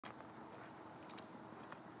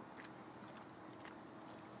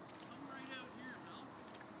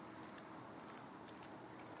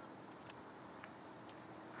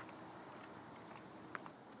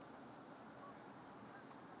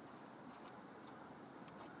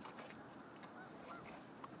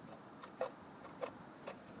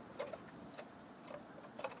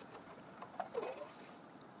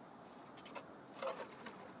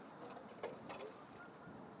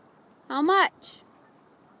How much?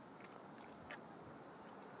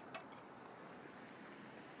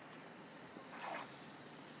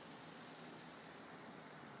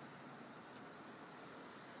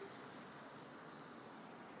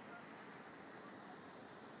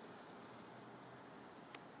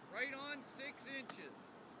 Right on 6 inches.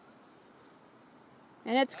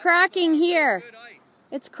 And it's cracking here.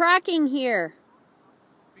 It's cracking here.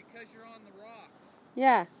 Because you're on the rocks.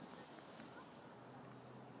 Yeah.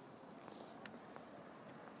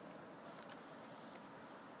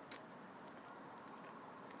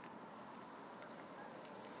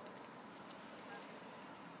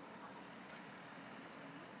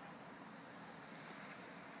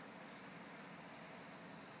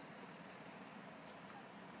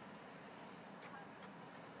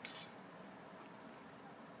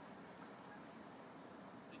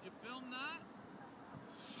 Did you film that?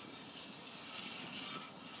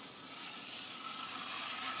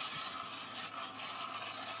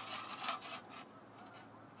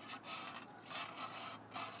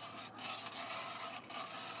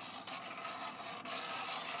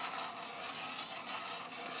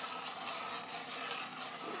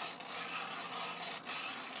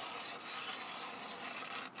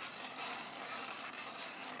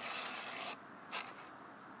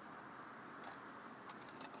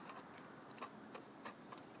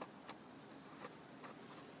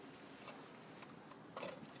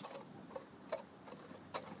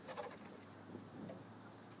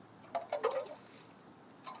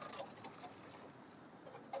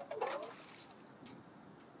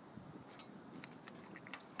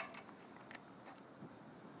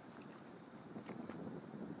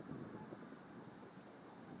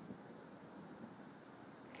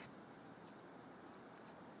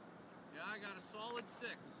 Yeah, I got a solid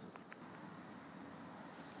 6.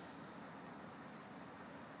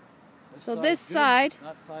 So this side,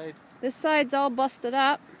 that side, this side's all busted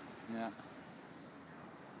up. yeah.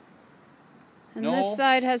 And No. this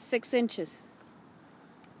side has 6 inches.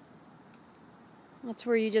 That's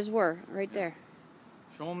where you just were, right there.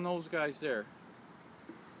 Show them those guys there.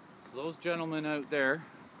 Those gentlemen out there,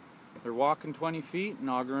 they're walking 20 feet and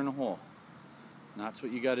augering a hole. And that's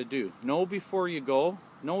what you got to do. Know before you go,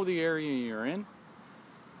 know the area you're in,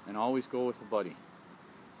 and always go with a buddy.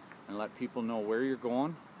 And let people know where you're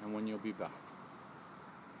going and when you'll be back.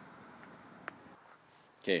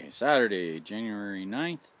 Okay, Saturday, January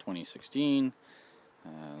 9th, 2016.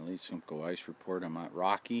 Late Simcoe Ice Report. I'm at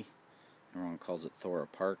Rocky. Everyone calls it Thora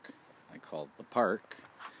Park. I call it the park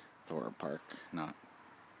Thora Park, not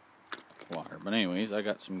water. But anyways, I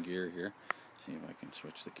got some gear here. See if I can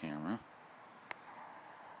switch the camera.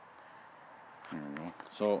 There we go.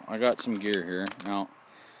 So I got some gear here. Now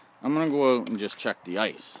I'm gonna go out and just check the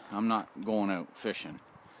ice. I'm not going out fishing,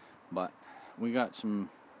 but we got some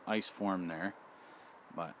ice form there.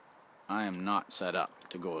 But I am not set up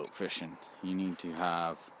to go out fishing. You need to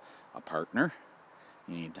have a partner.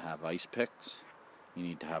 You need to have ice picks. You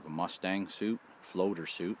need to have a Mustang suit, floater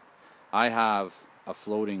suit. I have a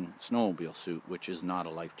floating snowmobile suit, which is not a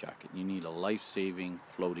life jacket. You need a life-saving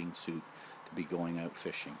floating suit to be going out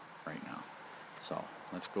fishing right now. So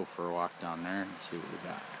let's go for a walk down there and see what we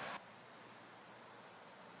got.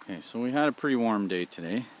 Okay, so we had a pretty warm day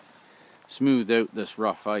today. Smoothed out this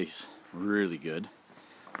rough ice really good.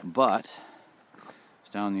 But I was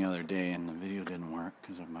down the other day and the video didn't work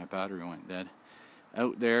because my battery went dead.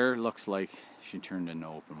 Out there looks like she turned into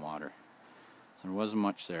open water. So there wasn't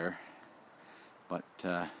much there. But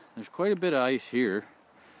there's quite a bit of ice here.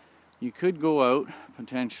 You could go out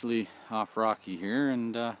potentially off Rocky here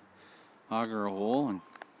and auger a hole and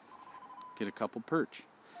get a couple perch.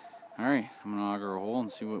 Alright, I'm going to auger a hole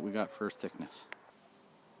and see what we got for thickness.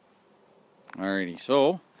 Alrighty,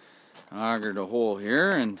 so I augered a hole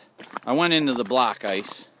here and I went into the black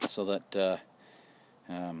ice so that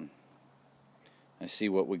I see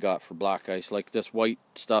what we got for black ice. Like this white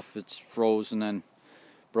stuff, it's froze and then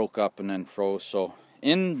broke up and then froze. So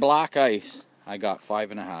in black ice I got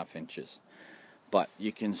 5.5 inches, but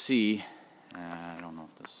you can see, I don't know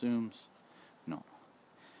if this zooms, no,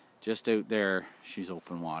 just out there she's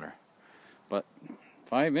open water. But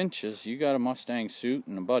 5 inches, you got a Mustang suit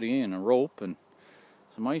and a buddy and a rope and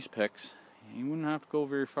some ice picks. You wouldn't have to go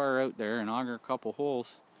very far out there and auger a couple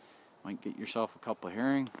holes. Might get yourself a couple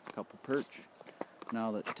herring, a couple perch.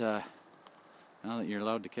 Now that you're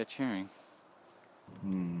allowed to catch herring.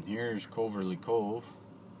 Here's Coverly Cove.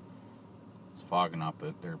 It's fogging up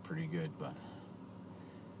out there pretty good, but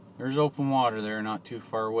there's open water there, not too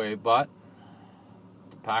far away. But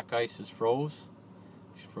the pack ice is froze.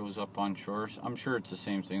 It's froze up on shores. I'm sure it's the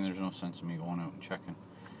same thing. There's no sense in me going out and checking.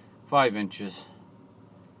 5 inches.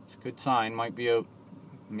 It's a good sign. Might be out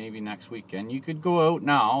maybe next weekend. You could go out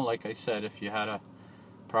now, like I said, if you had a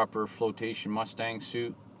proper flotation Mustang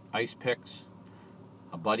suit, ice picks,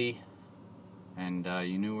 a buddy, and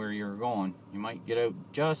you knew where you were going. You might get out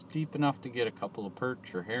just deep enough to get a couple of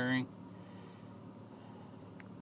perch or herring.